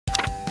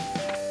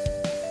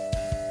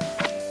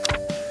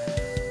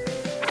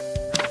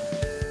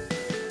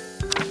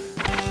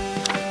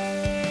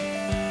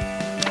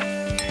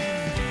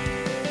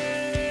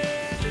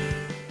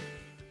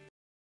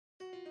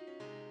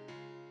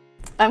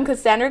I'm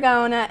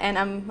Casandra, and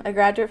I'm a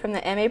graduate from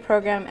the MA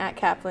program at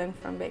Kaplan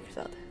from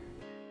Bakersfield.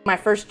 My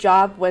first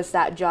job was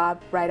that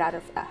job right out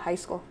of high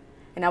school,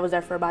 and I was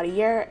there for about a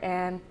year,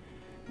 and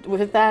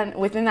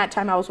within that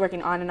time I was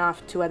working on and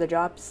off 2 other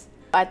jobs.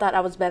 I thought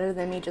I was better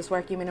than me just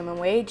working minimum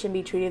wage and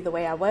be treated the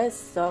way I was,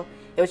 so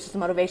it was just a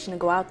motivation to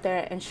go out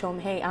there and show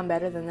them, hey, I'm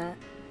better than that.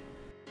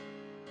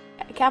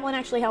 Kaplan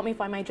actually helped me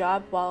find my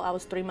job while I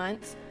was 3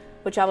 months,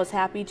 which I was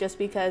happy just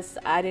because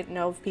I didn't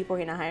know if people were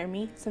going to hire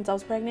me since I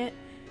was pregnant.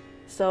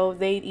 So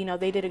they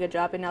did a good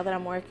job, and now that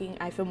I'm working,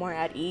 I feel more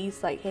at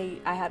ease, like,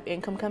 hey, I have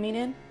income coming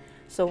in.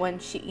 So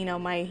when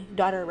my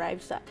daughter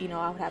arrives, I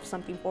would have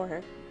something for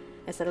her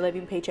instead of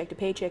living paycheck to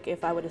paycheck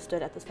if I would have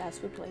stood at this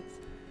fast food place.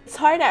 It's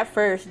hard at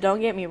first,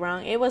 don't get me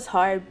wrong. It was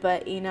hard,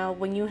 but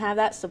when you have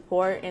that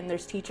support and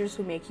there's teachers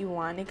who make you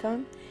want to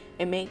come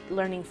and make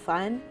learning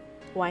fun,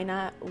 why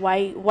not?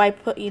 Why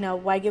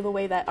give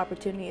away that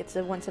opportunity? It's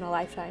a once in a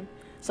lifetime.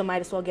 So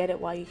might as well get it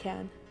while you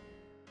can.